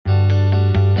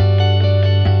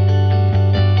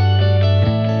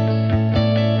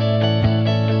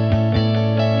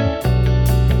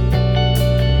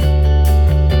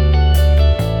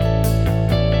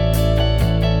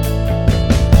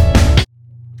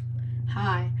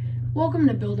Welcome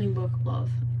to Building Book Love.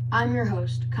 I'm your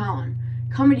host, Colin,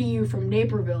 coming to you from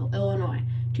Naperville, Illinois,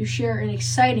 to share an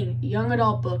exciting young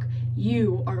adult book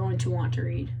you are going to want to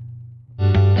read.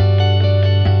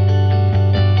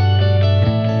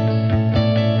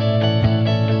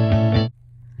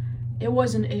 It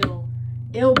was an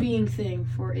ill-being thing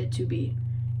for it to be.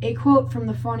 A quote from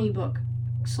the funny book,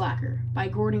 Slacker, by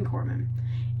Gordon Korman.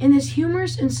 In this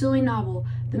humorous and silly novel,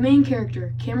 the main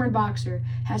character, Cameron Boxer,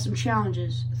 has some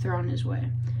challenges thrown his way.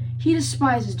 He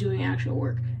despises doing actual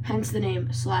work, hence the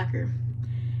name Slacker.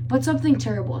 But something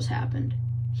terrible has happened.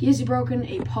 He has broken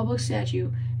a public statue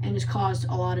and has caused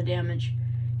a lot of damage.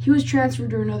 He was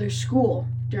transferred to another school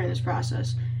during this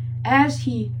process. As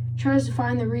he tries to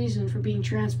find the reason for being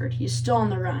transferred, he is still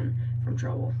on the run from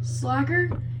trouble.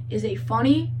 Slacker is a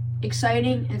funny,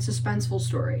 exciting, and suspenseful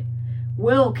story.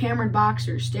 Will Cameron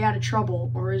Boxer stay out of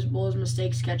trouble, or will his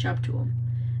mistakes catch up to him?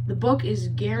 The book is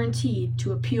guaranteed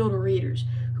to appeal to readers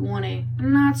who want a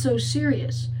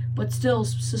not-so-serious, but still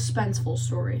suspenseful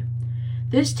story.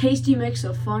 This tasty mix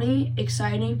of funny,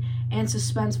 exciting, and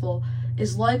suspenseful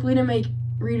is likely to make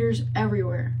readers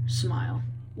everywhere smile.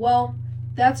 Well,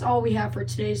 that's all we have for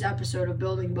today's episode of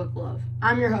Building Book Love.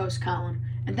 I'm your host, Colin,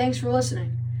 and thanks for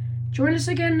listening. Join us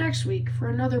again next week for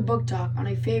another book talk on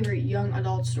a favorite young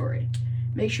adult story.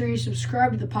 Make sure you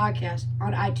subscribe to the podcast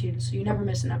on iTunes so you never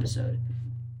miss an episode.